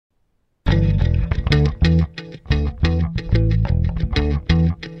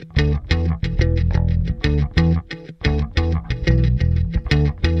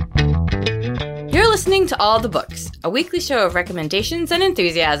All the Books, a weekly show of recommendations and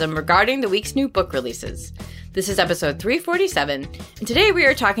enthusiasm regarding the week's new book releases. This is episode 347, and today we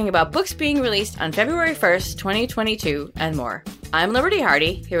are talking about books being released on February 1st, 2022, and more. I'm Liberty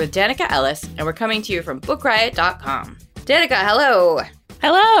Hardy, here with Danica Ellis, and we're coming to you from BookRiot.com. Danica, hello!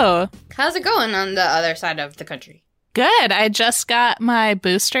 Hello! How's it going on the other side of the country? Good. I just got my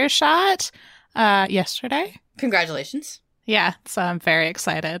booster shot yesterday. Congratulations. Yeah, so I'm very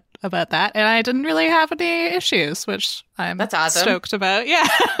excited about that. And I didn't really have any issues, which I'm That's awesome. Stoked about. Yeah.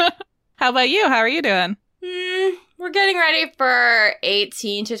 How about you? How are you doing? We're getting ready for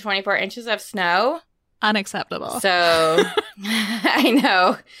 18 to 24 inches of snow. Unacceptable. So, I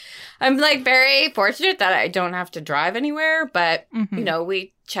know. I'm, very fortunate that I don't have to drive anywhere, but,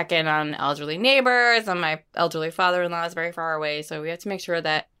 we check in on elderly neighbors, and my elderly father-in-law is very far away, so we have to make sure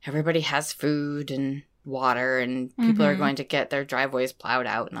that everybody has food and water, and people are going to get their driveways plowed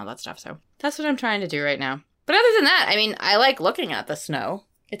out and all that stuff, so that's what I'm trying to do right now. But other than that, I like looking at the snow.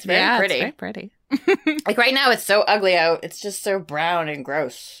 It's very pretty. It's very pretty. Right now, it's so ugly out. It's just so brown and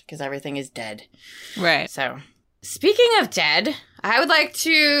gross, because everything is dead. Right. So, speaking of dead, I would like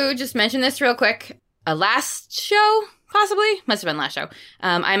to just mention this real quick. Last show, possibly? Must have been last show.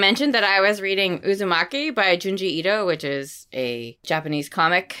 I mentioned that I was reading Uzumaki by Junji Ito, which is a Japanese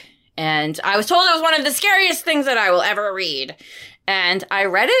comic. And I was told it was one of the scariest things that I will ever read. And I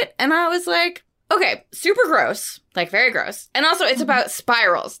read it, and I was like, okay, super gross. Very gross. And also, it's about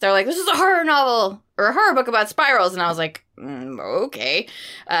spirals. They're like, this is a horror novel, or a horror book about spirals. And I was like, okay.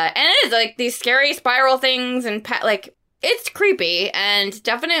 And it is, these scary spiral things, and, it's creepy and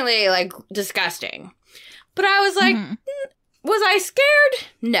definitely, disgusting. But I was like, was I scared?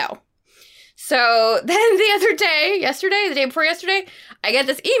 No. So then the other day, the day before yesterday, I get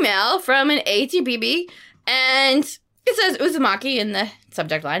this email from an ATBB, and it says Uzumaki in the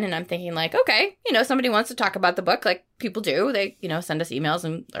subject line, and I'm thinking, okay, somebody wants to talk about the book, like people do. They, send us emails,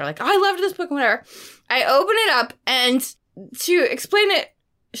 and they're like, oh, I loved this book, whatever. I open it up, and to explain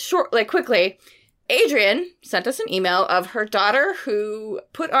it quickly, Adrian sent us an email of her daughter who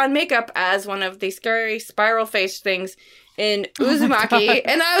put on makeup as one of the scary spiral-faced things in Uzumaki,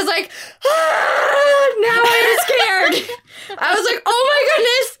 and I was like, now I'm scared. I was like, oh my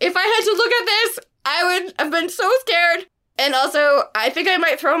goodness, if I had to look at this, I would have been so scared. And also, I think I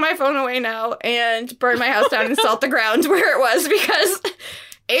might throw my phone away now and burn my house down and salt the ground where it was, because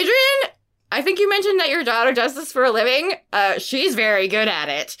Adrian, I think you mentioned that your daughter does this for a living. She's very good at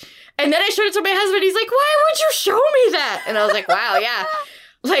it. And then I showed it to my husband. He's like, why would you show me that? And I was like, wow, yeah.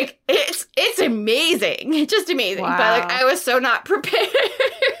 It's amazing. Just amazing. Wow. But, I was so not prepared.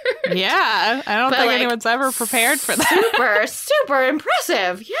 Yeah. I don't think anyone's ever prepared for that. Super, super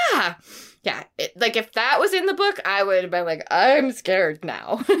impressive. Yeah. Yeah. If that was in the book, I would have been like, I'm scared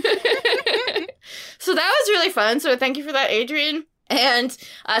now. So that was really fun. So thank you for that, Adrian. And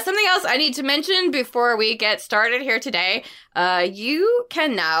something else I need to mention before we get started here today, you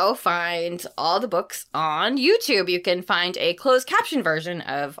can now find all the books on YouTube. You can find a closed caption version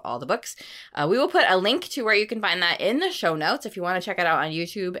of all the books. We will put a link to where you can find that in the show notes if you want to check it out on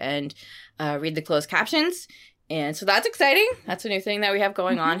YouTube and read the closed captions. And so that's exciting. That's a new thing that we have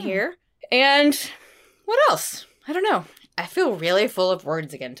going on here. And what else? I don't know. I feel really full of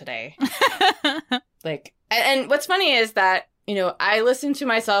words again today. And what's funny is that, I listen to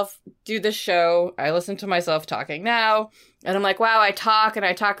myself do this show. I listen to myself talking now. And I'm like, wow, I talk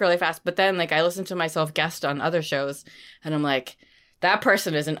really fast. But then, I listen to myself guest on other shows. And I'm like, that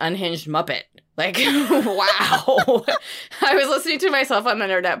person is an unhinged Muppet. Wow. I was listening to myself on the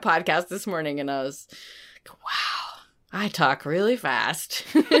Nerdette podcast this morning. And I was like, wow, I talk really fast.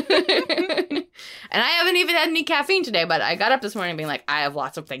 And I haven't even had any caffeine today. But I got up this morning being like, I have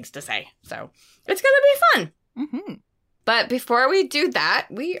lots of things to say. So it's going to be fun. Mm-hmm. But before we do that,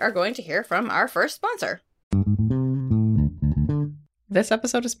 we are going to hear from our first sponsor. This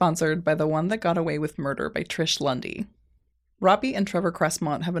episode is sponsored by The One That Got Away with Murder by Trish Lundy. Robbie and Trevor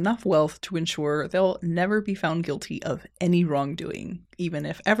Cressmont have enough wealth to ensure they'll never be found guilty of any wrongdoing, even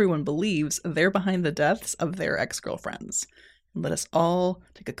if everyone believes they're behind the deaths of their ex-girlfriends. And let us all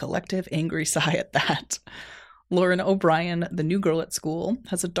take a collective angry sigh at that. Lauren O'Brien, the new girl at school,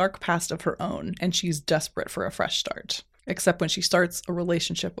 has a dark past of her own, and she's desperate for a fresh start. Except when she starts a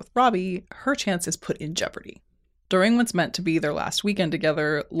relationship with Robbie, her chance is put in jeopardy. During what's meant to be their last weekend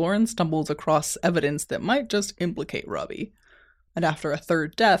together, Lauren stumbles across evidence that might just implicate Robbie. And after a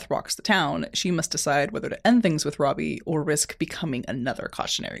third death rocks the town, she must decide whether to end things with Robbie or risk becoming another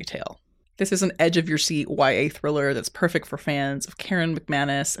cautionary tale. This is an edge-of-your-seat YA thriller that's perfect for fans of Karen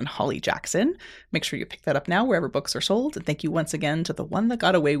McManus and Holly Jackson. Make sure you pick that up now wherever books are sold. And thank you once again to The One That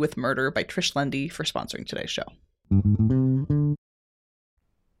Got Away with Murder by Trish Lundy for sponsoring today's show.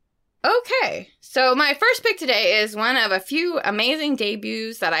 Okay, so my first pick today is one of a few amazing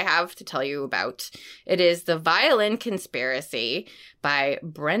debuts that I have to tell you about. It is The Violin Conspiracy by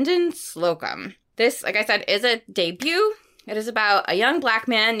Brendan Slocum. This, like I said, is a debut. It is about a young black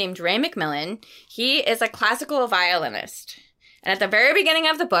man named Ray McMillan. He is a classical violinist. And at the very beginning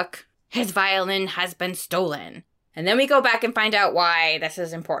of the book, his violin has been stolen. And then we go back and find out why this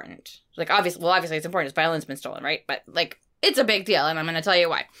is important. Like, obviously it's important. His violin's been stolen, right? But, like, it's a big deal, and I'm going to tell you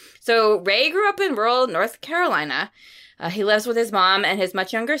why. So Ray grew up in rural North Carolina. He lives with his mom and his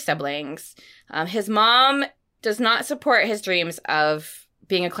much younger siblings. His mom does not support his dreams of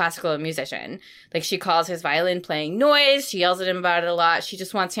being a classical musician. Like, she calls his violin playing noise. She yells at him about it a lot. She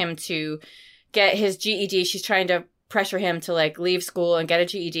just wants him to get his GED. She's trying to pressure him to, like, leave school and get a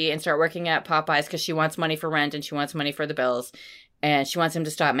GED and start working at Popeyes because she wants money for rent and she wants money for the bills. And she wants him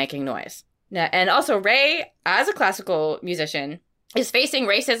to stop making noise. Now, and also, Ray, as a classical musician, is facing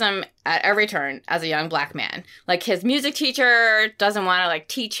racism at every turn as a young black man. Like, his music teacher doesn't want to, like,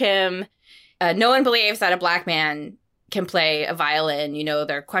 teach him. No one believes that a black man can play a violin. You know,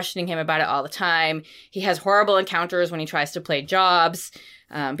 they're questioning him about it all the time. He has horrible encounters when he tries to play jobs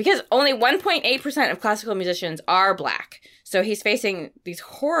because only 1.8% of classical musicians are black. So he's facing these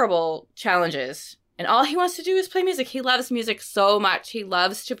horrible challenges. And all he wants to do is play music. He loves music so much. He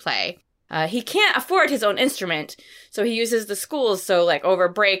loves to play. He can't afford his own instrument, so he uses the schools. So, like, over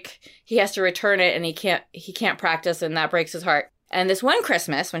break, he has to return it, and he can't practice, and that breaks his heart. And this one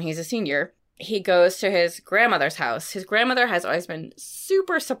Christmas, when he's a senior, he goes to his grandmother's house. His grandmother has always been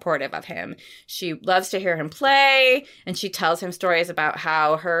super supportive of him. She loves to hear him play, and she tells him stories about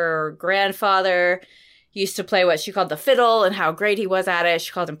how her grandfather used to play what she called the fiddle and how great he was at it.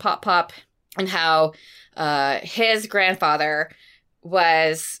 She called him Pop Pop, and how his grandfather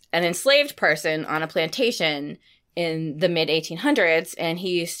was an enslaved person on a plantation in the mid-1800s, and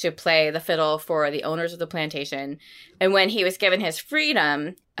he used to play the fiddle for the owners of the plantation. And when he was given his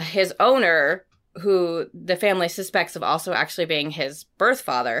freedom, his owner, who the family suspects of also actually being his birth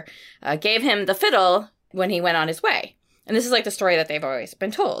father, gave him the fiddle when he went on his way. And this is, like, the story that they've always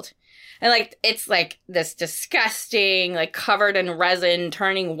been told. And, like, it's, like, this disgusting, like, covered in resin,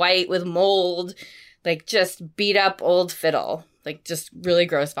 turning white with mold, like, just beat-up old fiddle. Like, just really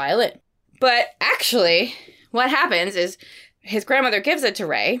gross violin. But actually, what happens is his grandmother gives it to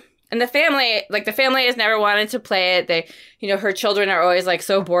Ray, and the family has never wanted to play it. They, you know, her children are always, like,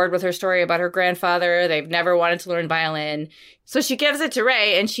 so bored with her story about her grandfather. They've never wanted to learn violin. So she gives it to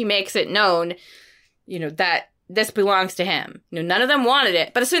Ray, and she makes it known, you know, that this belongs to him. You know, none of them wanted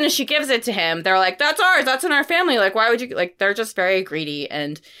it. But as soon as she gives it to him, they're like, that's ours. That's in our family. Like, why would you, like, they're just very greedy.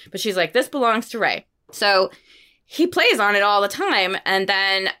 But she's like, this belongs to Ray. So he plays on it all the time, and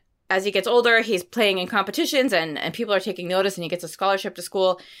then as he gets older, he's playing in competitions, and people are taking notice, and he gets a scholarship to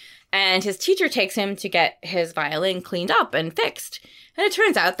school, and his teacher takes him to get his violin cleaned up and fixed. And it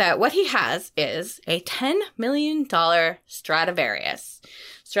turns out that what he has is a $10 million Stradivarius.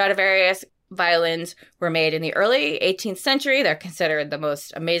 Stradivarius violins were made in the early 18th century. They're considered the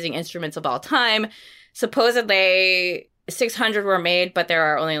most amazing instruments of all time. Supposedly 600 were made, but there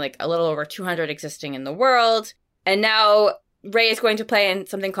are only, like, a little over 200 existing in the world. And now Ray is going to play in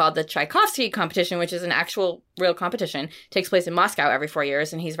something called the Tchaikovsky competition, which is an actual real competition. It takes place in Moscow every 4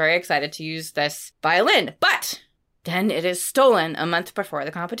 years, and he's very excited to use this violin. But then it is stolen a month before the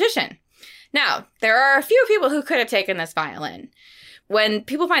competition. Now, there are a few people who could have taken this violin. When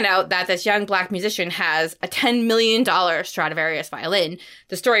people find out that this young black musician has a $10 million Stradivarius violin,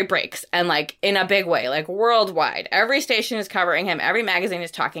 the story breaks, and, like, in a big way, like, worldwide. Every station is covering him. Every magazine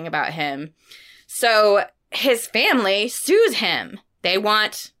is talking about him. So his family sues him. They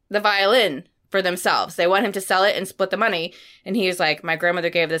want the violin for themselves. They want him to sell it and split the money. And he's like, my grandmother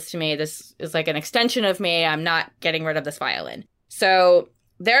gave this to me. This is like an extension of me. I'm not getting rid of this violin. So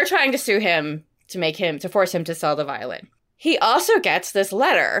they're trying to sue him to force him to sell the violin. He also gets this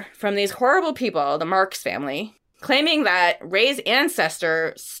letter from these horrible people, the Marx family, claiming that Ray's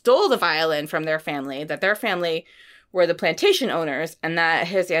ancestor stole the violin from their family, that their family were the plantation owners, and that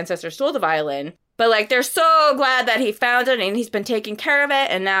his ancestor stole the violin. But, like, they're so glad that he found it and he's been taking care of it,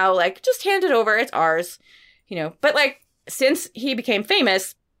 and now, like, just hand it over. It's ours, you know. But, like, since he became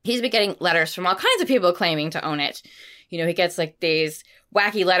famous, he's been getting letters from all kinds of people claiming to own it. You know, he gets, like, these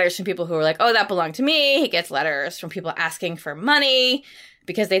wacky letters from people who are like, oh, that belonged to me. He gets letters from people asking for money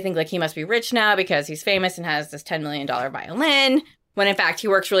because they think, like, he must be rich now because he's famous and has this $10 million violin. when in fact he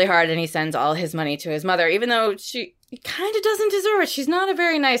works really hard and he sends all his money to his mother, even though she kind of doesn't deserve it. She's not a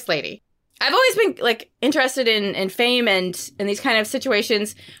very nice lady. I've always been like interested in fame and in these kind of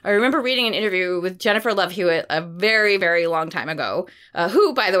situations. I remember reading an interview with Jennifer Love Hewitt a very, very long time ago,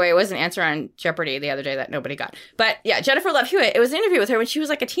 who, by the way, was an answer on Jeopardy the other day that nobody got. But yeah, Jennifer Love Hewitt, it was an interview with her when she was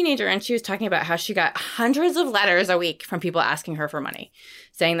like a teenager, and she was talking about how she got hundreds of letters a week from people asking her for money,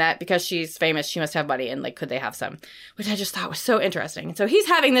 saying that because she's famous, she must have money, and like, could they have some? Which I just thought was so interesting. And so he's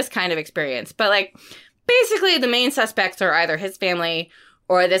having this kind of experience. But like, basically the main suspects are either his family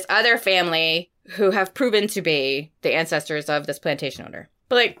or this other family who have proven to be the ancestors of this plantation owner.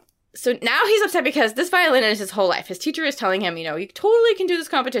 But like, so now he's upset because this violin is his whole life. His teacher is telling him, you know, you totally can do this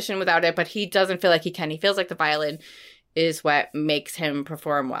competition without it, but he doesn't feel like he can. He feels like the violin is what makes him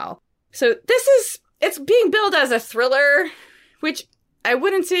perform well. So it's being billed as a thriller, which I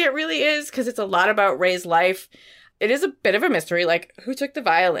wouldn't say it really is, because it's a lot about Ray's life. It is a bit of a mystery, like who took the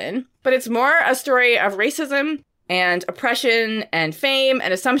violin, but it's more a story of racism and oppression and fame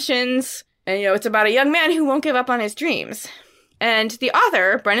and assumptions. And, you know, it's about a young man who won't give up on his dreams. And the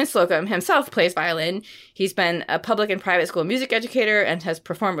author, Brendan Slocum, himself plays violin. He's been a public and private school music educator and has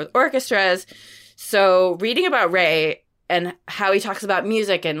performed with orchestras. So reading about Ray and how he talks about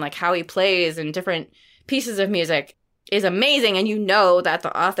music and like how he plays and different pieces of music is amazing. And you know that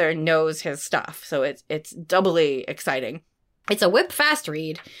the author knows his stuff. So it's doubly exciting. It's a whip-fast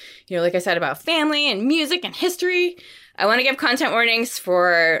read, you know, like I said, about family and music and history. I want to give content warnings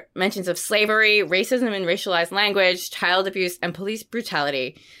for mentions of slavery, racism and racialized language, child abuse, and police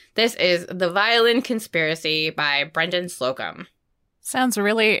brutality. This is The Violin Conspiracy by Brendan Slocum. Sounds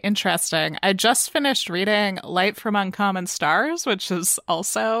really interesting. I just finished reading Light from Uncommon Stars, which is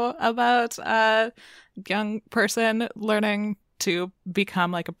also about a young person learning to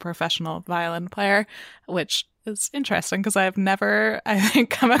become like a professional violin player, which is interesting because I've never, I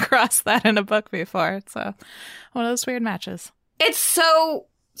think, come across that in a book before. It's one of those weird matches. It's so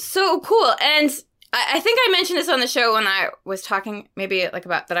cool. And I think I mentioned this on the show when I was talking maybe like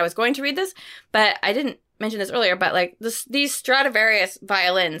about that I was going to read this, but I didn't mention this earlier, but like these Stradivarius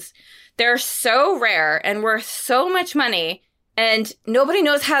violins, they're so rare and worth so much money. And nobody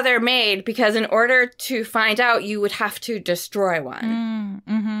knows how they're made because in order to find out, you would have to destroy one.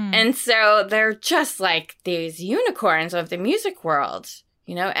 Mm-hmm. And so they're just like these unicorns of the music world,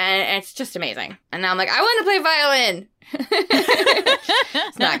 you know, and it's just amazing. And now I'm like, I want to play violin.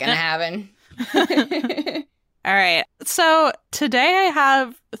 It's not going to happen. All right. So today I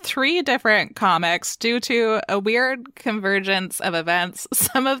have 3 different comics due to a weird convergence of events.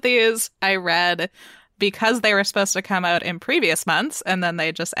 Some of these I read because they were supposed to come out in previous months, and then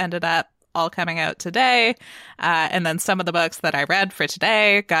they just ended up all coming out today. And then some of the books that I read for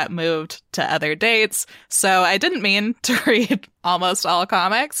today got moved to other dates. So I didn't mean to read almost all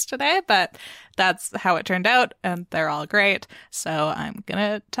comics today, but that's how it turned out, and they're all great. So I'm going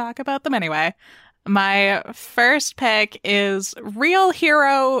to talk about them anyway. My first pick is Real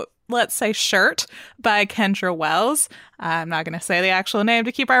Hero, let's say Shirt by Kendra Wells. I'm not going to say the actual name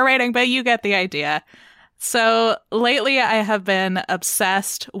to keep our rating, but you get the idea. So lately I have been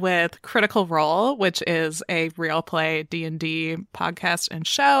obsessed with Critical Role, which is a real play D&D podcast and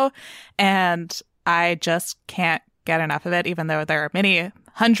show, and I just can't get enough of it, even though there are many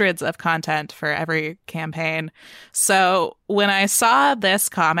hundreds of content for every campaign. So when I saw this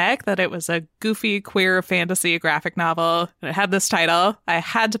comic, that it was a goofy queer fantasy graphic novel, and it had this title, I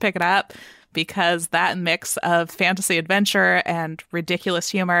had to pick it up because that mix of fantasy adventure and ridiculous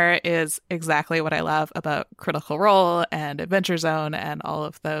humor is exactly what I love about Critical Role and Adventure Zone and all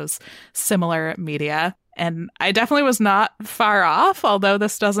of those similar media. And I definitely was not far off, although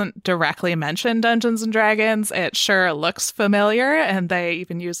this doesn't directly mention Dungeons & Dragons. It sure looks familiar, and they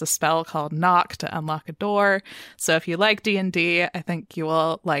even use a spell called Knock to unlock a door. So if you like D&D, I think you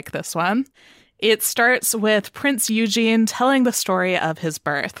will like this one. It starts with Prince Eugene telling the story of his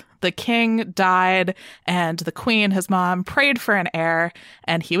birth. The king died, and the queen, his mom, prayed for an heir,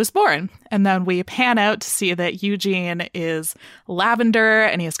 and he was born. And then we pan out to see that Eugene is lavender,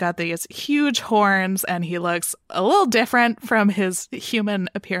 and he's got these huge horns, and he looks a little different from his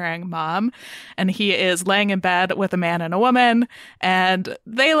human-appearing mom. And he is laying in bed with a man and a woman, and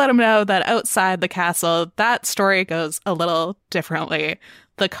they let him know that outside the castle, that story goes a little differently.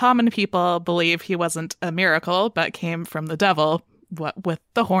 The common people believe he wasn't a miracle, but came from the devil, what with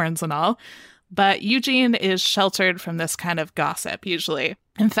the horns and all. But Eugene is sheltered from this kind of gossip, usually.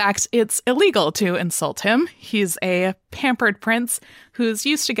 In fact, it's illegal to insult him. He's a pampered prince who's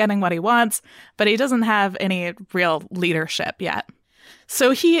used to getting what he wants, but he doesn't have any real leadership yet.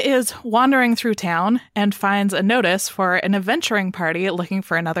 So he is wandering through town and finds a notice for an adventuring party looking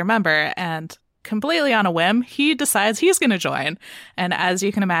for another member, and completely on a whim, he decides he's going to join. And as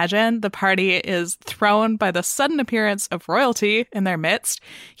you can imagine, the party is thrown by the sudden appearance of royalty in their midst.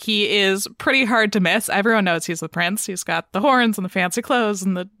 He is pretty hard to miss. Everyone knows he's the prince. He's got the horns and the fancy clothes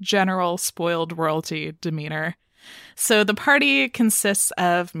and the general spoiled royalty demeanor. So the party consists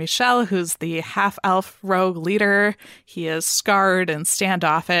of Michel, who's the half-elf rogue leader. He is scarred and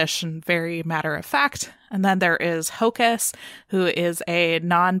standoffish and very matter-of-fact. And then there is Hocus, who is a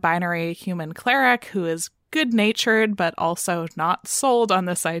non-binary human cleric who is good-natured but also not sold on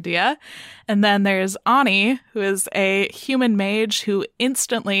this idea. And then there's Ani, who is a human mage who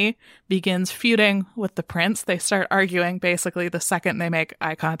instantly begins feuding with the prince. They start arguing basically the second they make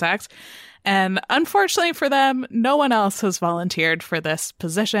eye contact. And unfortunately for them, no one else has volunteered for this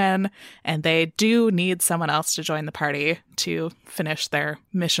position, and they do need someone else to join the party to finish their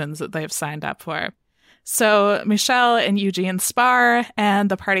missions that they've signed up for. So Michel and Eugene spar,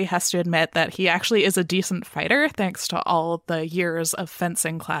 and the party has to admit that he actually is a decent fighter thanks to all the years of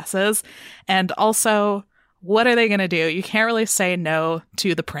fencing classes. And also, what are they going to do? You can't really say no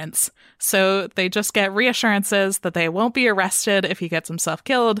to the prince. So they just get reassurances that they won't be arrested if he gets himself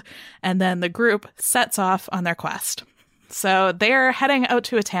killed, and then the group sets off on their quest. So they're heading out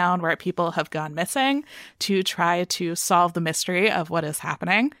to a town where people have gone missing to try to solve the mystery of what is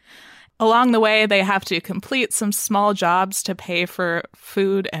happening. Along the way, they have to complete some small jobs to pay for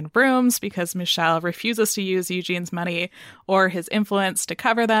food and rooms because Michel refuses to use Eugene's money or his influence to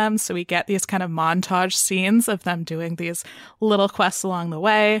cover them. So we get these kind of montage scenes of them doing these little quests along the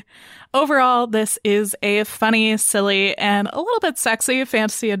way. Overall, this is a funny, silly, and a little bit sexy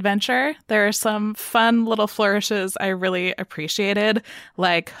fantasy adventure. There are some fun little flourishes I really appreciated,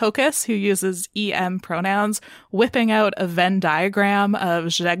 like Hocus, who uses EM pronouns, whipping out a Venn diagram of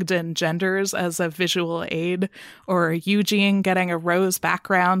Zegden genders as a visual aid, or Eugene getting a rose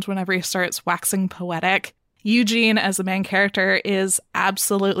background whenever he starts waxing poetic. Eugene, as the main character, is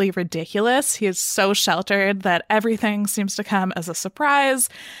absolutely ridiculous. He is so sheltered that everything seems to come as a surprise.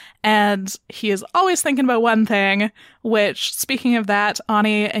 And he is always thinking about one thing, which, speaking of that,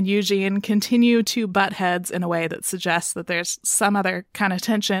 Ani and Eugene continue to butt heads in a way that suggests that there's some other kind of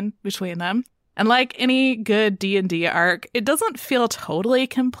tension between them. And like any good D&D arc, it doesn't feel totally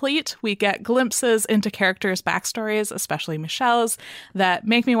complete. We get glimpses into characters' backstories, especially Michelle's, that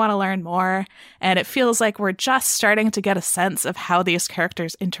make me want to learn more. And it feels like we're just starting to get a sense of how these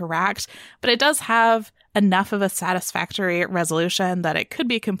characters interact. But it does have enough of a satisfactory resolution that it could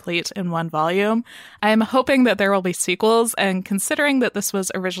be complete in one volume. I'm hoping that there will be sequels, and considering that this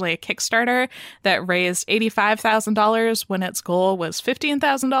was originally a Kickstarter that raised $85,000 when its goal was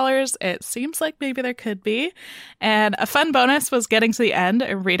 $15,000, it seems like maybe there could be. And a fun bonus was getting to the end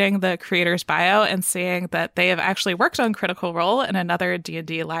and reading the creator's bio and seeing that they have actually worked on Critical Role in another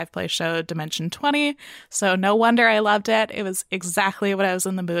D&D live play show, Dimension 20. So no wonder I loved it. It was exactly what I was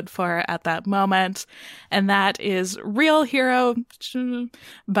in the mood for at that moment. And that is Real Hero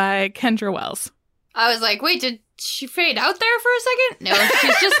by Kendra Wells. I was like, wait, did she fade out there for a second? No,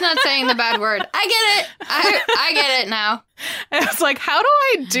 she's just not saying the bad word. I get it. I get it now. I was like, how do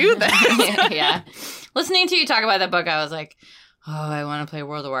I do this? Yeah. Listening to you talk about that book, I was like, oh, I want to play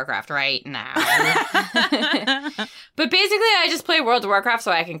World of Warcraft right now. But basically, I just play World of Warcraft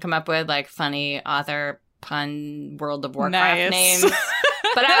so I can come up with like funny author pun World of Warcraft names.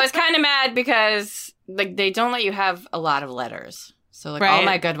 But I was kind of mad because like they don't let you have a lot of letters. So like all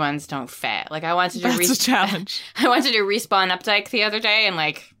my good ones don't fit. Like I wanted to do a challenge. I wanted to do Respawn Updike the other day and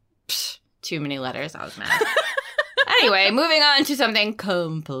like too many letters. I was mad. Anyway, moving on to something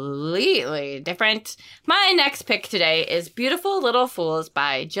completely different. My next pick today is Beautiful Little Fools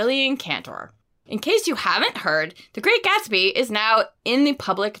by Gillian Cantor. In case you haven't heard, The Great Gatsby is now in the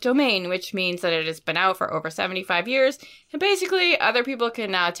public domain, which means that it has been out for over 75 years, and basically other people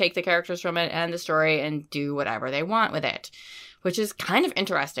can now take the characters from it and the story and do whatever they want with it, which is kind of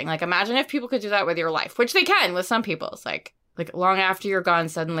interesting. Like, imagine if people could do that with your life, which they can with some people. It's like long after you're gone,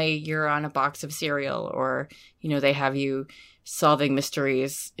 suddenly you're on a box of cereal, or, you know, they have you solving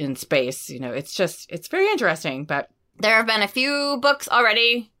mysteries in space. You know, it's very interesting, but there have been a few books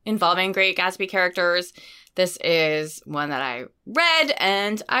already involving Great Gatsby characters. This is one that I read,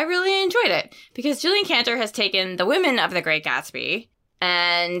 and I really enjoyed it because Gillian Cantor has taken the women of the Great Gatsby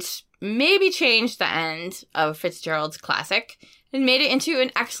and maybe changed the end of Fitzgerald's classic and made it into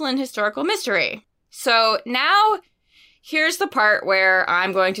an excellent historical mystery. So now here's the part where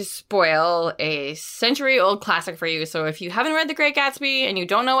I'm going to spoil a century-old classic for you. So if you haven't read The Great Gatsby and you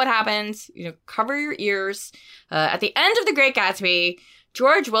don't know what happens, cover your ears. At the end of The Great Gatsby,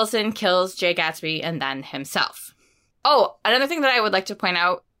 George Wilson kills Jay Gatsby and then himself. Oh, another thing that I would like to point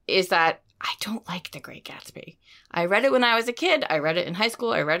out is that I don't like The Great Gatsby. I read it when I was a kid. I read it in high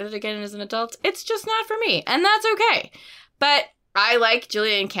school. I read it again as an adult. It's just not for me, and that's okay. But I like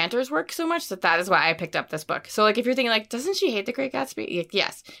Gillian Cantor's work so much that is why I picked up this book. So, if you're thinking, doesn't she hate The Great Gatsby?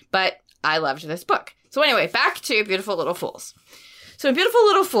 Yes, but I loved this book. So anyway, back to Beautiful Little Fools. So in Beautiful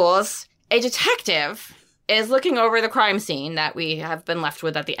Little Fools, a detective is looking over the crime scene that we have been left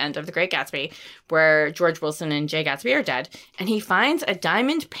with at the end of The Great Gatsby, where George Wilson and Jay Gatsby are dead, and he finds a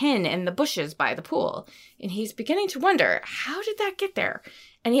diamond pin in the bushes by the pool. And he's beginning to wonder, how did that get there?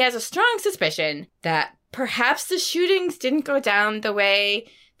 And he has a strong suspicion that perhaps the shootings didn't go down the way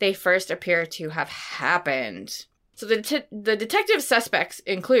they first appear to have happened. So the detective suspects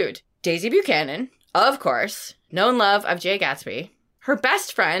include Daisy Buchanan, of course, known love of Jay Gatsby, her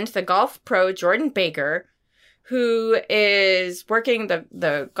best friend, the golf pro Jordan Baker, who is working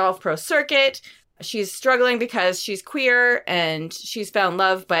the golf pro circuit. She's struggling because she's queer and she's found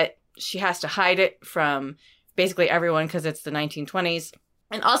love, but she has to hide it from basically everyone because it's the 1920s.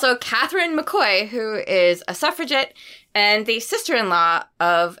 And also Catherine McCoy, who is a suffragette and the sister-in-law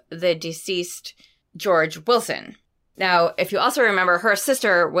of the deceased George Wilson. Now, if you also remember, her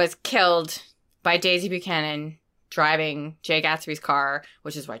sister was killed by Daisy Buchanan driving Jay Gatsby's car,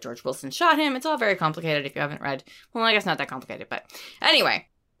 which is why George Wilson shot him. It's all very complicated if you haven't read. Well, I guess not that complicated, but anyway.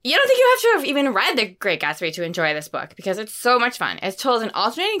 You don't think you have to have even read The Great Gatsby to enjoy this book, because it's so much fun. It's told in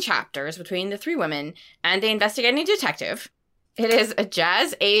alternating chapters between the three women and the investigating detective. It is a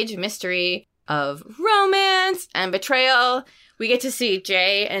jazz-age mystery of romance and betrayal. We get to see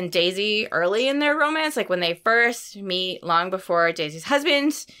Jay and Daisy early in their romance, like when they first meet long before Daisy's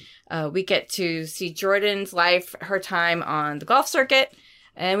husband. We get to see Jordan's life, her time on the golf circuit.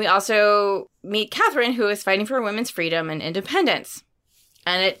 And we also meet Catherine, who is fighting for women's freedom and independence.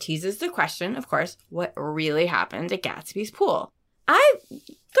 And it teases the question, of course, what really happened at Gatsby's pool. I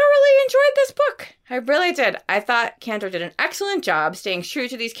thoroughly enjoyed this book. I really did. I thought Cantor did an excellent job staying true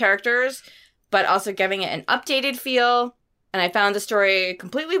to these characters, but also giving it an updated feel. And I found the story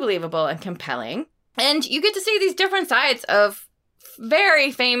completely believable and compelling. And you get to see these different sides of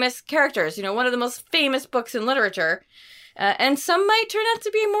very famous characters, one of the most famous books in literature. And some might turn out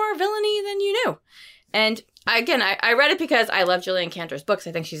to be more villainy than you knew. And again, I read it because I love Gillian Cantor's books.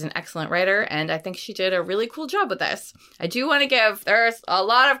 I think she's an excellent writer, and I think she did a really cool job with this. I do want to there's a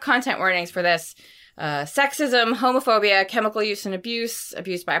lot of content warnings for this. Sexism, homophobia, chemical use and abuse,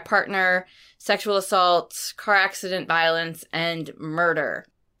 abuse by a partner, sexual assault, car accident violence, and murder.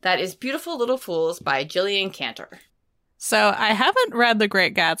 That is Beautiful Little Fools by Gillian Cantor. So I haven't read The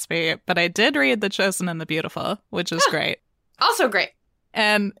Great Gatsby, but I did read The Chosen and the Beautiful, which is great. Also great.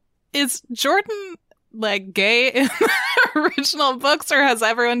 And is Jordan gay in the original books, or has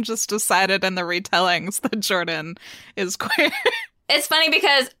everyone just decided in the retellings that Jordan is queer? It's funny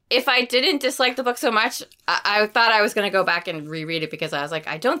because if I didn't dislike the book so much, I thought I was going to go back and reread it because I was like,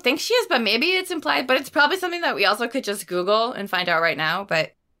 I don't think she is, but maybe it's implied. But it's probably something that we also could just Google and find out right now.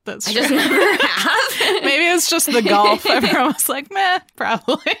 But that's I true. just never have. Maybe it's just the golf. Everyone was like, meh,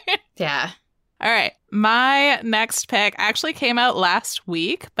 probably. Yeah. All right. My next pick actually came out last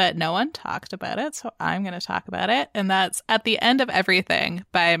week, but no one talked about it, so I'm going to talk about it. And that's At the End of Everything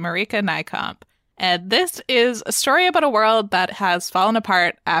by Marika Nijkamp. And this is a story about a world that has fallen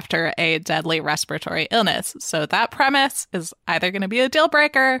apart after a deadly respiratory illness. So that premise is either going to be a deal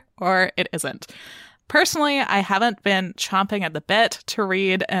breaker or it isn't. Personally, I haven't been chomping at the bit to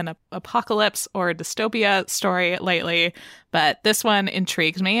read an apocalypse or dystopia story lately, but this one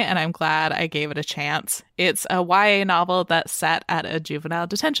intrigued me and I'm glad I gave it a chance. It's a YA novel that's set at a juvenile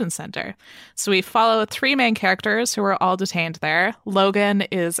detention center. So we follow three main characters who are all detained there. Logan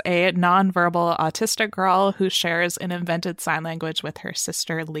is a nonverbal autistic girl who shares an invented sign language with her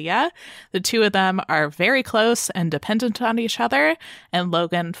sister Leah. The two of them are very close and dependent on each other, and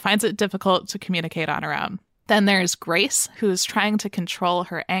Logan finds it difficult to communicate on her own. Then there's Grace, who's trying to control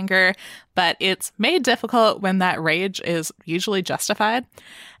her anger, but it's made difficult when that rage is usually justified.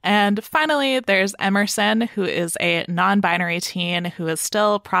 And finally, there's Emerson, who is a non-binary teen who is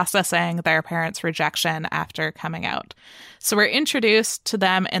still processing their parents' rejection after coming out. So we're introduced to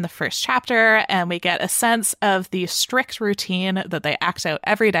them in the first chapter, and we get a sense of the strict routine that they act out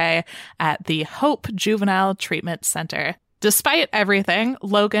every day at the Hope Juvenile Treatment Center. Despite everything,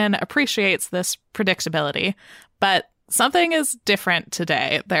 Logan appreciates this predictability, but something is different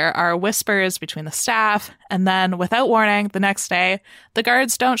today. There are whispers between the staff, and then, without warning, the next day, the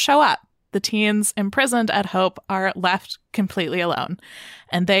guards don't show up. The teens imprisoned at Hope are left completely alone.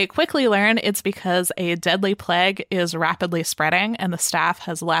 And they quickly learn it's because a deadly plague is rapidly spreading and the staff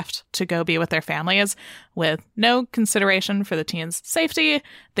has left to go be with their families with no consideration for the teens' safety.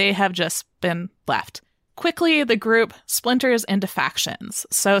 They have just been left. Quickly, the group splinters into factions.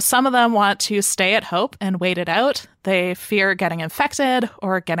 So some of them want to stay at Hope and wait it out. They fear getting infected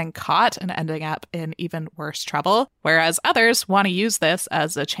or getting caught and ending up in even worse trouble, whereas others want to use this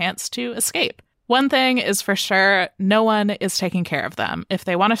as a chance to escape. One thing is for sure, no one is taking care of them. If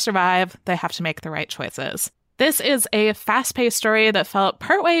they want to survive, they have to make the right choices. This is a fast-paced story that felt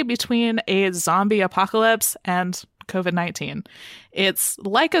partway between a zombie apocalypse and COVID-19. It's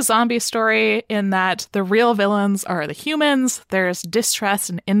like a zombie story in that the real villains are the humans. There's distrust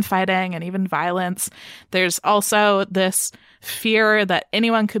and infighting and even violence. There's also this fear that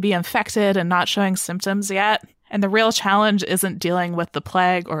anyone could be infected and not showing symptoms yet. And the real challenge isn't dealing with the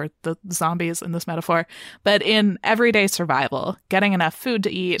plague or the zombies in this metaphor, but in everyday survival, getting enough food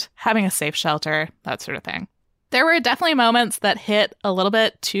to eat, having a safe shelter, that sort of thing. There were definitely moments that hit a little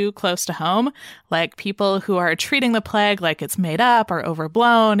bit too close to home, like people who are treating the plague like it's made up or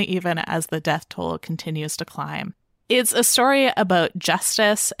overblown, even as the death toll continues to climb. It's a story about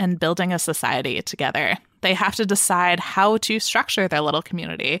justice and building a society together. They have to decide how to structure their little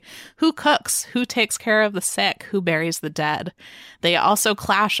community. Who cooks? Who takes care of the sick? Who buries the dead? They also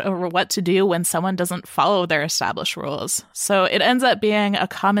clash over what to do when someone doesn't follow their established rules. So it ends up being a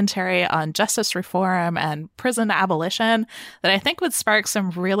commentary on justice reform and prison abolition that I think would spark some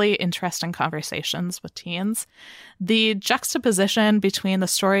really interesting conversations with teens. The juxtaposition between the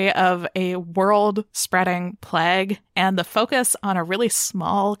story of a world-spreading plague and the focus on a really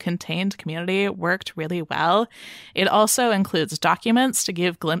small, contained community worked really well. It also includes documents to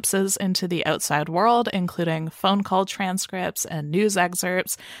give glimpses into the outside world, including phone call transcripts and news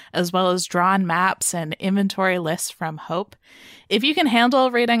excerpts, as well as drawn maps and inventory lists from Hope. If you can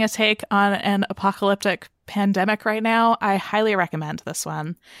handle reading a take on an apocalyptic pandemic right now, I highly recommend this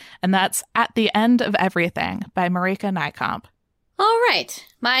one. And that's At the End of Everything by Marika Nijkamp. All right.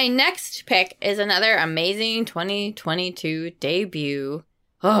 My next pick is another amazing 2022 debut.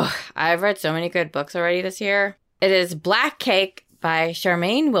 Oh, I've read so many good books already this year. It is Black Cake by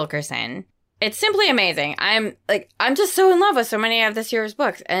Charmaine Wilkerson. It's simply amazing. I'm just so in love with so many of this year's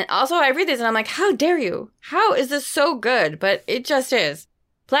books. And also I read these and I'm like, how dare you? How is this so good? But it just is.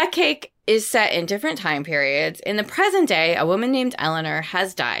 Black Cake is set in different time periods. In the present day, a woman named Eleanor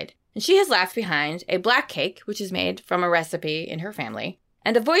has died, and she has left behind a black cake, which is made from a recipe in her family,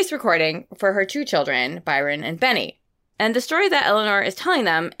 and a voice recording for her two children, Byron and Benny. And the story that Eleanor is telling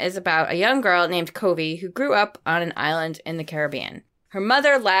them is about a young girl named Covey who grew up on an island in the Caribbean. Her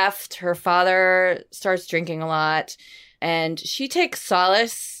mother left, her father starts drinking a lot, and she takes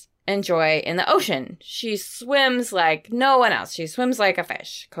solace and joy in the ocean. She swims like no one else. She swims like a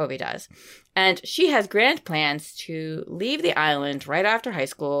fish, Covey does. And she has grand plans to leave the island right after high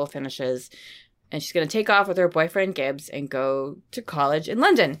school finishes, and she's going to take off with her boyfriend Gibbs and go to college in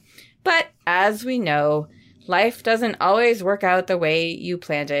London. But as we know, life doesn't always work out the way you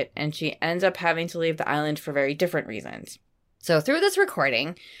planned it, and she ends up having to leave the island for very different reasons. So through this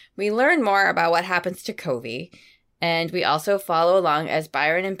recording, we learn more about what happens to Covey, and we also follow along as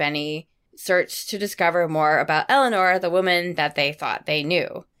Byron and Benny search to discover more about Eleanor, the woman that they thought they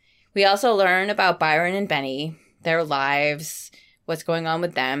knew. We also learn about Byron and Benny, their lives, what's going on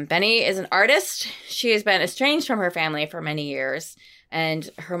with them. Benny is an artist. She has been estranged from her family for many years, and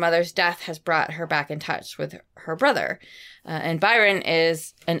her mother's death has brought her back in touch with her brother. And Byron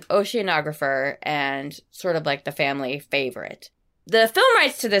is an oceanographer and sort of like the family favorite. The film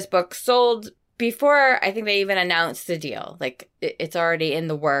rights to this book sold before I think they even announced the deal. Like, it's already in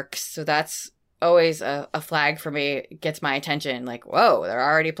the works, so that's always a flag for me. It gets my attention. Like, whoa, they're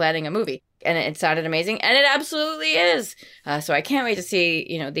already planning a movie. And it sounded amazing, and it absolutely is. So I can't wait to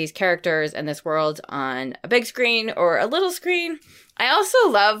see, these characters and this world on a big screen or a little screen. I also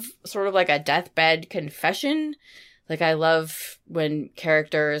love sort of like a deathbed confession. Like, I love when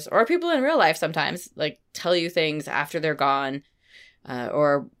characters, or people in real life sometimes, like, tell you things after they're gone.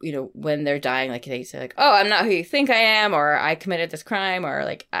 Or, when they're dying, like, they say, like, oh, I'm not who you think I am, or I committed this crime, or,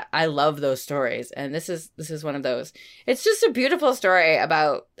 like, I love those stories. And this is one of those. It's just a beautiful story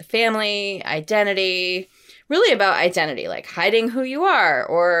about family, identity, really about identity, like hiding who you are,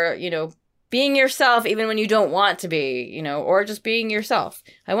 or, being yourself even when you don't want to be, or just being yourself.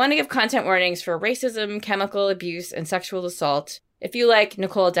 I want to give content warnings for racism, chemical abuse, and sexual assault. If you like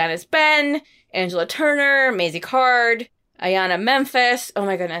Nicole Dennis Ben, Angela Turner, Maisie Card, Ayanna Memphis. Oh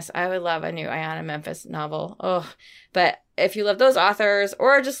my goodness, I would love a new Ayanna Memphis novel. Oh, but if you love those authors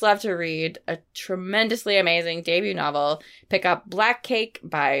or just love to read a tremendously amazing debut novel, pick up Black Cake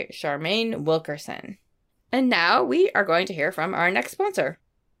by Charmaine Wilkerson. And now we are going to hear from our next sponsor.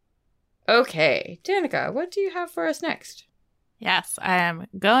 Okay, Danica, what do you have for us next? Yes, I am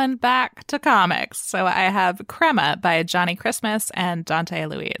going back to comics. So I have Crema by Johnny Christmas and Dante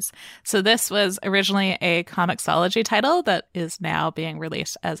Luiz. So this was originally a Comixology title that is now being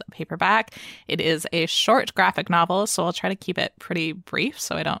released as a paperback. It is a short graphic novel, so I'll try to keep it pretty brief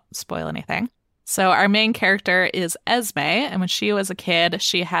so I don't spoil anything. So our main character is Esme, and when she was a kid,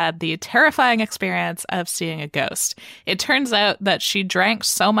 she had the terrifying experience of seeing a ghost. It turns out that she drank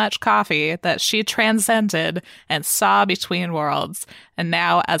so much coffee that she transcended and saw between worlds. And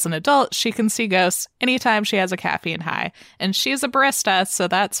now, as an adult, she can see ghosts anytime she has a caffeine high. And she's a barista, so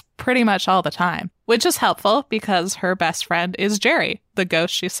that's pretty much all the time. Which is helpful because her best friend is Jerry, the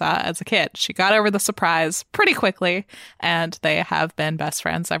ghost she saw as a kid. She got over the surprise pretty quickly, and they have been best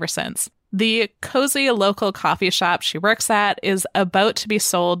friends ever since. The cozy local coffee shop she works at is about to be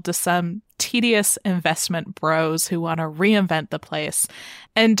sold to some tedious investment bros who want to reinvent the place.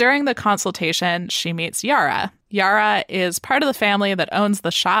 And during the consultation, she meets Yara. Yara is part of the family that owns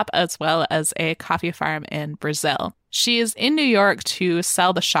the shop as well as a coffee farm in Brazil. She is in New York to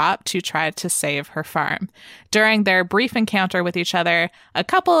sell the shop to try to save her farm. During their brief encounter with each other, a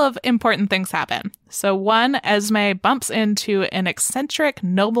couple of important things happen. So one, Esme bumps into an eccentric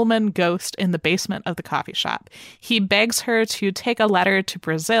nobleman ghost in the basement of the coffee shop. He begs her to take a letter to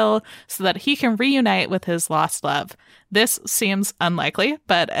Brazil so that he can reunite with his lost love. This seems unlikely,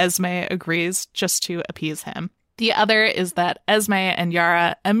 but Esme agrees just to appease him. The other is that Esme and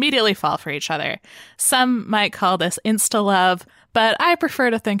Yara immediately fall for each other. Some might call this insta-love, but I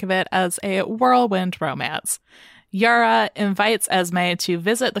prefer to think of it as a whirlwind romance. Yara invites Esme to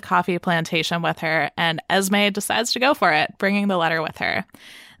visit the coffee plantation with her, and Esme decides to go for it, bringing the letter with her.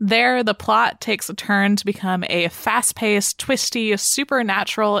 There, the plot takes a turn to become a fast-paced, twisty,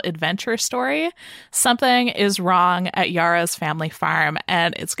 supernatural adventure story. Something is wrong at Yara's family farm,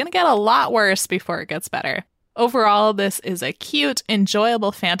 and it's going to get a lot worse before it gets better. Overall, this is a cute,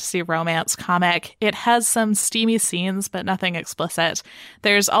 enjoyable fantasy romance comic. It has some steamy scenes, but nothing explicit.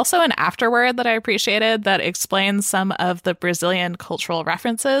 There's also an afterword that I appreciated that explains some of the Brazilian cultural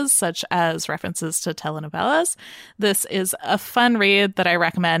references, such as references to telenovelas. This is a fun read that I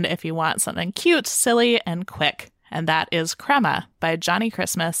recommend if you want something cute, silly, and quick. And that is Crema by Johnny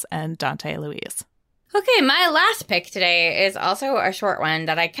Christmas and Dante Luiz. Okay, my last pick today is also a short one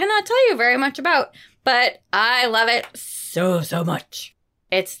that I cannot tell you very much about, but I love it so much.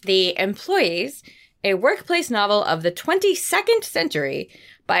 It's The Employees, a workplace novel of the 22nd century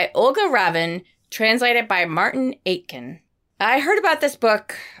by Olga Ravin, translated by Martin Aitken. I heard about this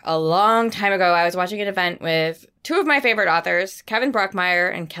book a long time ago. I was watching an event with two of my favorite authors, Kevin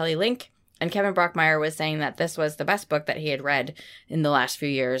Brockmeyer and Kelly Link, and Kevin Brockmeyer was saying that this was the best book that he had read in the last few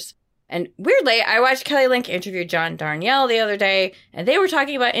years. And weirdly, I watched Kelly Link interview John Darnielle the other day, and they were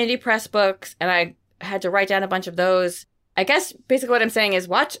talking about indie press books, and I had to write down a bunch of those. I guess basically what I'm saying is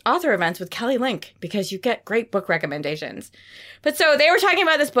watch author events with Kelly Link, because you get great book recommendations. But so they were talking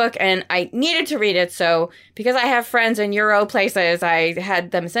about this book, and I needed to read it, so because I have friends in Euro places, I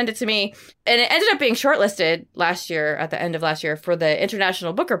had them send it to me. And it ended up being shortlisted last year, at the end of last year, for the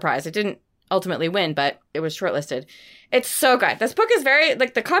International Booker Prize. It didn't ultimately win, but it was shortlisted. It's so good. This book is very,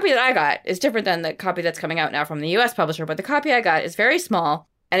 like, the copy that I got is different than the copy that's coming out now from the US publisher, but the copy I got is very small,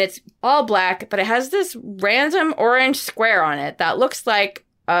 and it's all black, but it has this random orange square on it that looks like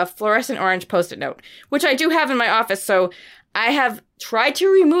a fluorescent orange Post-it note, which I do have in my office, so I have tried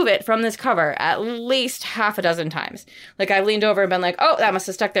to remove it from this cover at least half a dozen times. Like, I've leaned over and been like, oh, that must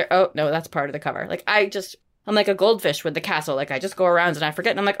have stuck there. Oh, no, that's part of the cover. Like, I'm like a goldfish with the castle. Like, I just go around and I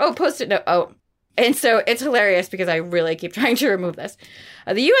forget, and I'm like, oh, Post-it note. Oh. And so it's hilarious because I really keep trying to remove this.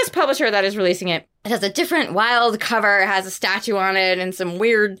 The U.S. publisher that is releasing it, it has a different wild cover. It has a statue on it and some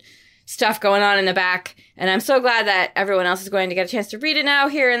weird stuff going on in the back. And I'm so glad that everyone else is going to get a chance to read it now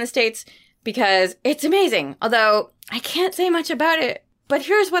here in the States because it's amazing. Although I can't say much about it. But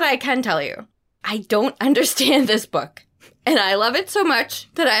here's what I can tell you. I don't understand this book. And I love it so much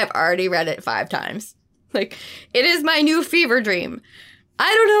that I have already read it 5 times. Like, it is my new fever dream.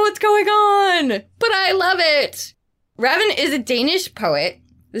 I don't know what's going on, but I love it. Ravin is a Danish poet.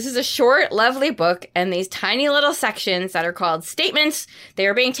 This is a short, lovely book, and these tiny little sections that are called statements, they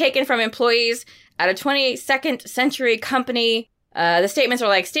are being taken from employees at a 22nd century company The statements are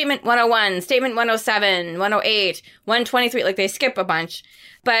like statement 101, statement 107, 108, 123. Like they skip a bunch.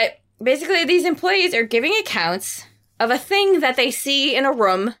 But basically these employees are giving accounts of a thing that they see in a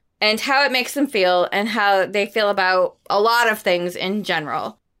room and how it makes them feel and how they feel about a lot of things in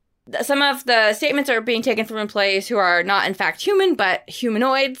general. Some of the statements are being taken from employees who are not in fact human, but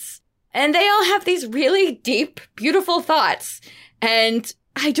humanoids. And they all have these really deep, beautiful thoughts. And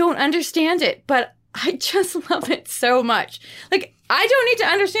I don't understand it, but I just love it so much. Like, I don't need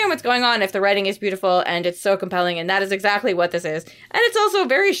to understand what's going on if the writing is beautiful and it's so compelling, and that is exactly what this is. And it's also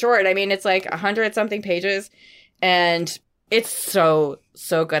very short. I mean, it's like 100-something pages, and it's so,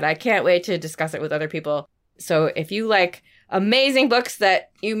 so good. I can't wait to discuss it with other people. So if you like amazing books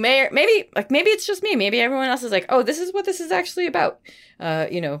that you maybe it's just me. Maybe everyone else is like, oh, this is what this is actually about.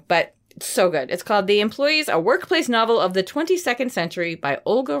 But it's so good. It's called The Employees, a workplace novel of the 22nd century by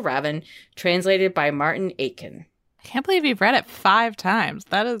Olga Ravin, translated by Martin Aitken. I can't believe you've read it 5 times.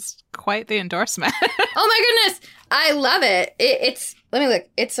 That is quite the endorsement. Oh my goodness. I love it. It's, let me look.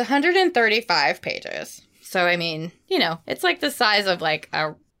 It's 135 pages. So, I mean, it's like the size of like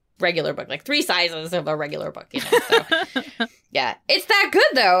a regular book, like 3 sizes of a regular book, So, yeah, it's that good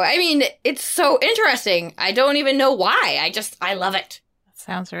though. I mean, it's so interesting. I don't even know why. I love it.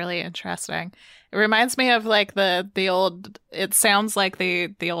 Sounds really interesting. It reminds me of like the old, it sounds like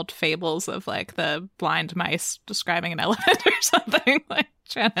the old fables of like the blind mice describing an elephant or something, like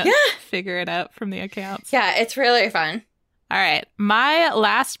trying to figure it out from the accounts. Yeah, it's really fun. All right. My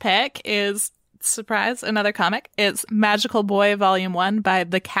last pick is, surprise, another comic. It's Magical Boy Volume 1 by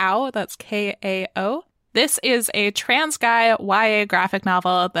The Cow. That's K-A-O. This is a trans guy YA graphic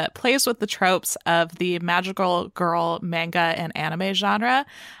novel that plays with the tropes of the magical girl manga and anime genre.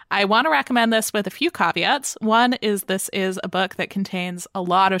 I want to recommend this with a few caveats. One is this is a book that contains a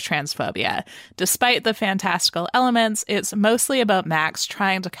lot of transphobia. Despite the fantastical elements, it's mostly about Max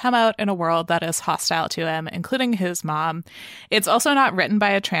trying to come out in a world that is hostile to him, including his mom. It's also not written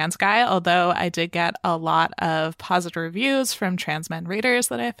by a trans guy, although I did get a lot of positive reviews from trans men readers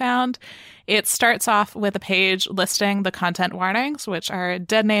that I found. It starts off with a page listing the content warnings, which are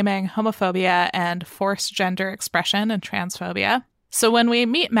dead naming, homophobia, and forced gender expression and transphobia. So when we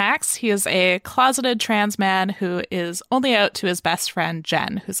meet Max, he is a closeted trans man who is only out to his best friend,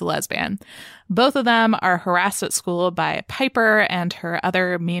 Jen, who's a lesbian. Both of them are harassed at school by Piper and her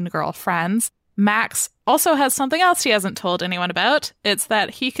other mean girl friends. Max also has something else he hasn't told anyone about. It's that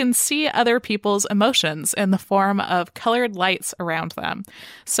he can see other people's emotions in the form of colored lights around them.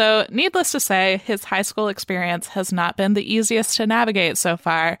 So, needless to say, his high school experience has not been the easiest to navigate so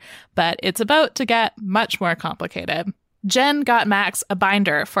far, but it's about to get much more complicated. Jen got Max a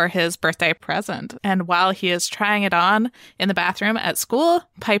binder for his birthday present, and while he is trying it on in the bathroom at school,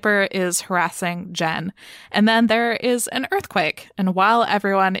 Piper is harassing Jen. And then there is an earthquake, and while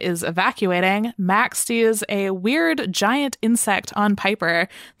everyone is evacuating, Max sees a weird giant insect on Piper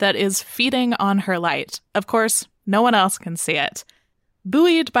that is feeding on her light. Of course, no one else can see it.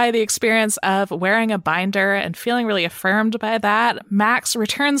 Buoyed by the experience of wearing a binder and feeling really affirmed by that, Max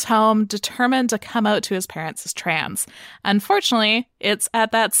returns home determined to come out to his parents as trans. Unfortunately, it's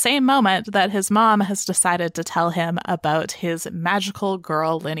at that same moment that his mom has decided to tell him about his magical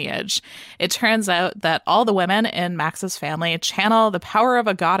girl lineage. It turns out that all the women in Max's family channel the power of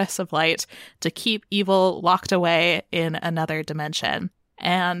a goddess of light to keep evil locked away in another dimension.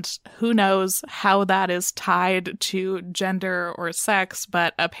 And who knows how that is tied to gender or sex,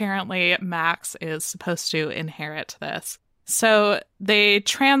 but apparently Max is supposed to inherit this. So they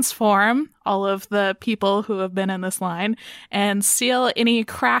transform all of the people who have been in this line and seal any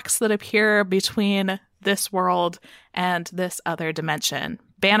cracks that appear between this world and this other dimension,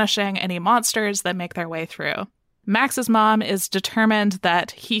 banishing any monsters that make their way through. Max's mom is determined that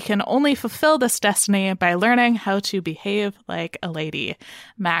he can only fulfill this destiny by learning how to behave like a lady.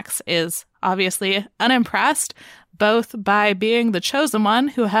 Max is obviously unimpressed, both by being the chosen one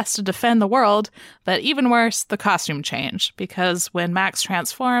who has to defend the world, but even worse, the costume change, because when Max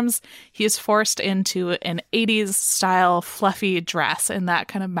transforms, he's forced into an 80s style fluffy dress in that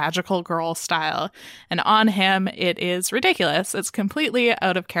kind of magical girl style. And on him, it is ridiculous. It's completely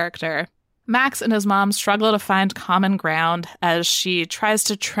out of character. Max and his mom struggle to find common ground as she tries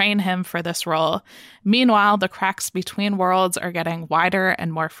to train him for this role. Meanwhile, the cracks between worlds are getting wider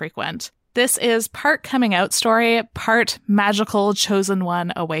and more frequent. This is part coming out story, part magical chosen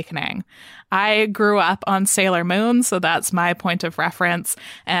one awakening. I grew up on Sailor Moon, so that's my point of reference,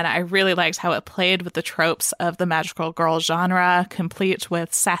 and I really liked how it played with the tropes of the magical girl genre, complete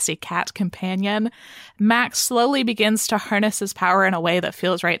with sassy cat companion. Max slowly begins to harness his power in a way that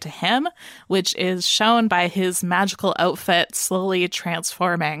feels right to him, which is shown by his magical outfit slowly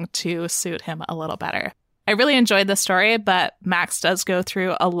transforming to suit him a little better. I really enjoyed the story, but Max does go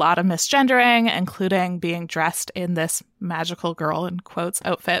through a lot of misgendering, including being dressed in this magical girl, in quotes,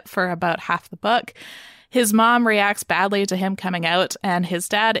 outfit for about half the book. His mom reacts badly to him coming out, and his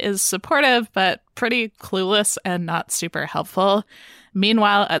dad is supportive, but pretty clueless and not super helpful.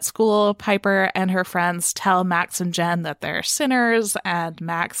 Meanwhile, at school, Piper and her friends tell Max and Jen that they're sinners, and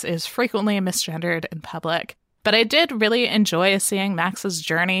Max is frequently misgendered in public. But I did really enjoy seeing Max's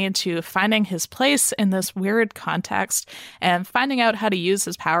journey to finding his place in this weird context and finding out how to use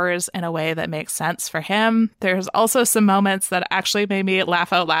his powers in a way that makes sense for him. There's also some moments that actually made me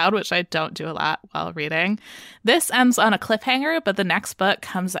laugh out loud, which I don't do a lot while reading. This ends on a cliffhanger, but the next book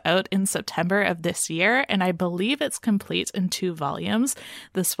comes out in September of this year, and I believe it's complete in 2 volumes.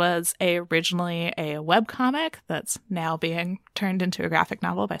 This was originally a webcomic that's now being turned into a graphic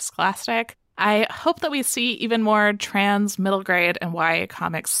novel by Scholastic. I hope that we see even more trans, middle grade, and YA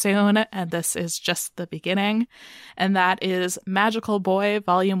comics soon, and this is just the beginning. And that is Magical Boy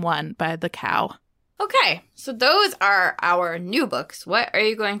Volume 1 by The Cow. Okay, so those are our new books. What are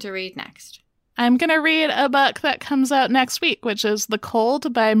you going to read next? I'm going to read a book that comes out next week, which is The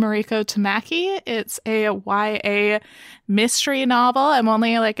Cold by Mariko Tamaki. It's a YA mystery novel. I'm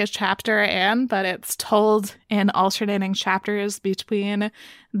only like a chapter in, but it's told in alternating chapters between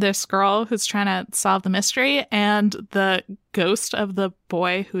this girl who's trying to solve the mystery and the ghost of the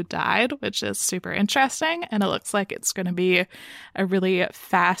boy who died, which is super interesting. And it looks like it's going to be a really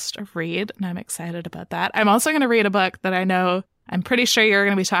fast read, and I'm excited about that. I'm also going to read a book that I'm pretty sure you're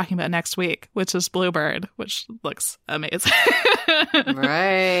going to be talking about next week, which is Bluebird, which looks amazing.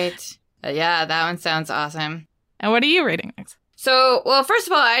 Right. Yeah, that one sounds awesome. And what are you reading next? So, well, first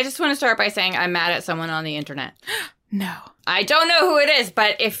of all, I just want to start by saying I'm mad at someone on the internet. No. I don't know who it is,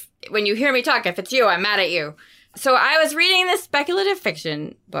 but when you hear me talk, if it's you, I'm mad at you. So I was reading this speculative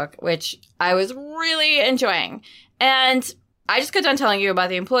fiction book, which I was really enjoying. And I just got done telling you about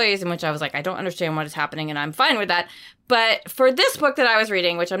the employees, in which I was like, I don't understand what is happening, and I'm fine with that. But for this book that I was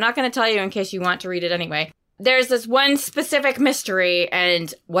reading, which I'm not going to tell you in case you want to read it anyway, there's this one specific mystery,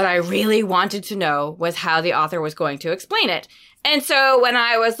 and what I really wanted to know was how the author was going to explain it. And so when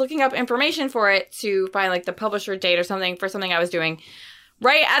I was looking up information for it to find like the publisher date or something for something I was doing,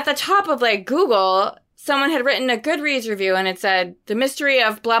 right at the top of like Google, someone had written a Goodreads review, and it said, the mystery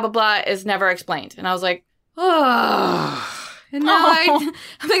of blah, blah, blah is never explained. And I was like, oh... And now I'm like,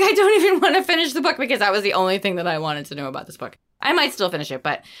 I don't even want to finish the book because that was the only thing that I wanted to know about this book. I might still finish it,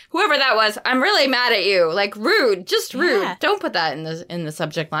 but whoever that was, I'm really mad at you. Like, rude, just rude. Yeah. Don't put that in the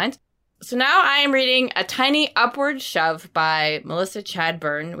subject lines. So now I am reading A Tiny Upward Shove by Melissa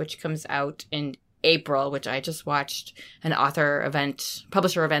Chadbourne, which comes out in April, which I just watched an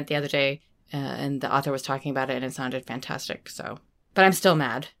publisher event the other day, and the author was talking about it, and it sounded fantastic. But I'm still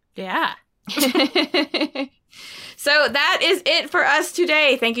mad. Yeah. So that is it for us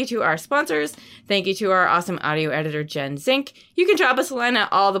today. Thank you to our sponsors. Thank you to our awesome audio editor, Jen Zink. You can drop us a line at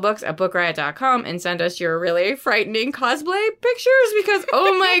allthebooks@bookriot.com and send us your really frightening cosplay pictures because,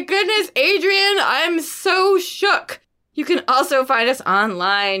 oh my goodness, Adrian, I'm so shook. You can also find us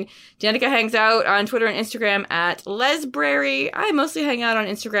online. Danica hangs out on Twitter and Instagram at Lesbrary. I mostly hang out on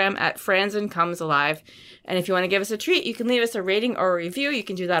Instagram at Franzen Comes Alive. And if you want to give us a treat, you can leave us a rating or a review. You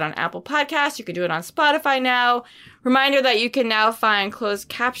can do that on Apple Podcasts. You can do it on Spotify now. Reminder that you can now find closed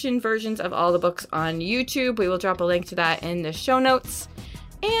caption versions of all the books on YouTube. We will drop a link to that in the show notes.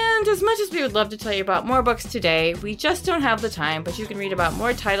 And as much as we would love to tell you about more books today, we just don't have the time, but you can read about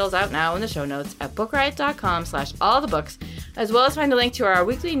more titles out now in the show notes at bookriot.com/allthebooks, as well as find a link to our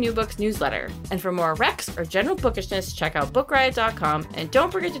weekly new books newsletter. And for more recs or general bookishness, check out bookriot.com, and don't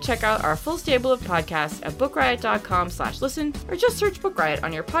forget to check out our full stable of podcasts at bookriot.com/listen, or just search Book Riot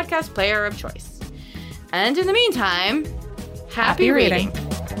on your podcast player of choice. And in the meantime, happy reading.